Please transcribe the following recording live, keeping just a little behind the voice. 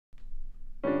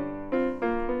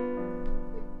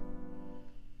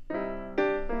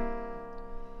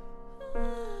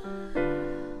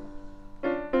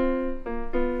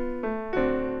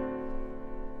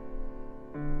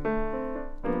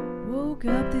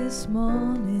this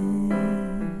morning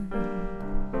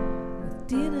with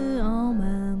dinner on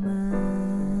my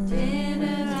mind.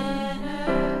 Dinner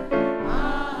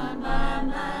on my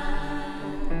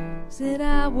mind. Said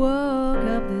I woke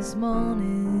up this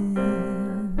morning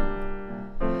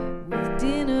with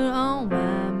dinner on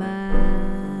my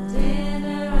mind.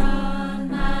 Dinner on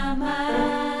my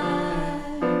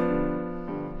mind.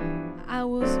 I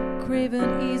was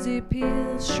craving easy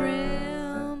peel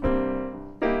shrimp.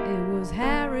 It was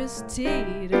Harris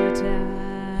Teeter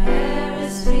time.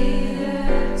 Harris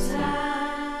Teeter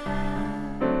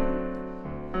time.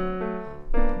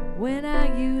 When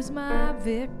I use my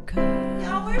Vic card,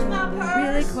 Y'all, where's my purse?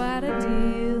 really quite a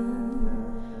deal.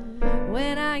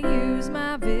 When I use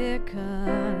my Vic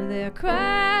card, they're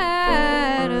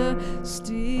quite a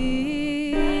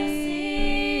steal.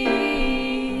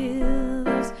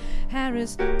 Those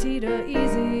Harris Teeter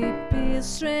easy peel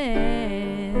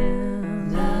shrimp.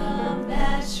 Love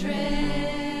that shrimp.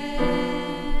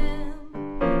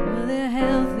 Well, they're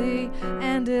healthy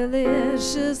and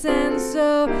delicious and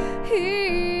so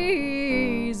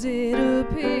easy to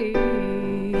peel.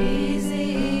 Easy,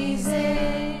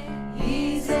 easy,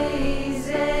 easy,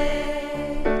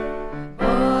 easy.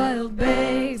 Boiled,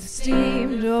 baked,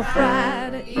 steamed or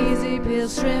fried, easy peel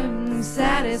shrimp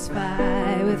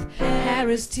satisfy. With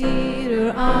Harris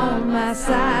Teeter on my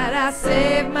side, I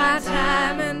save my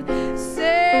time and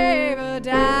save a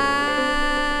dime.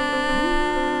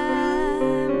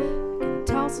 I can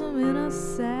toss them in a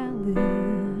salad,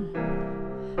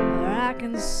 or I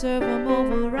can serve them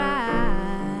over rice.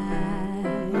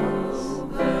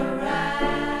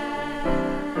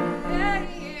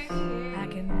 I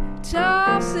can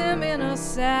toss him in a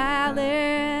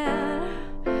salad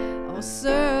or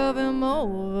serve him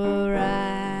over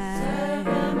rice. Serve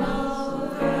 'em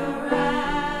over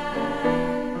rice.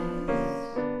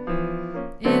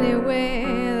 Any way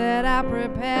that I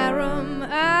prepare 'em,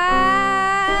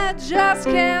 I just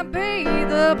can't beat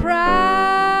the price.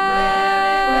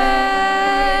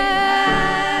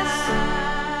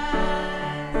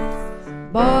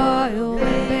 Boiled,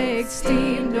 baked,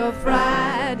 steamed or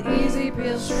fried, easy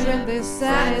peel shrimp they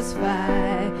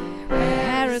satisfy.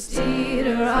 Harris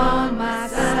Teeter on my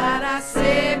side, I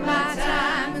save my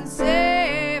time and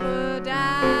save a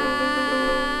dime.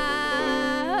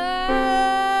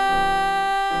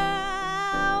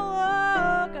 I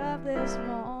woke up this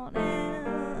morning,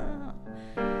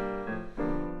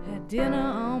 had dinner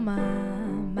on my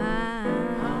mind.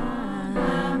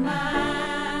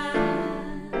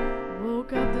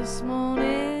 Woke up this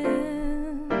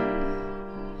morning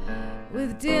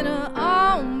with dinner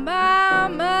on my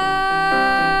mind.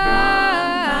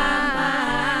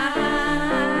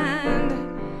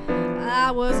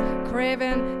 I was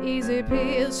craving easy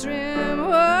peel shrimp.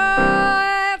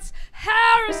 Oh, it's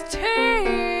Harris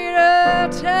Teeter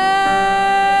time.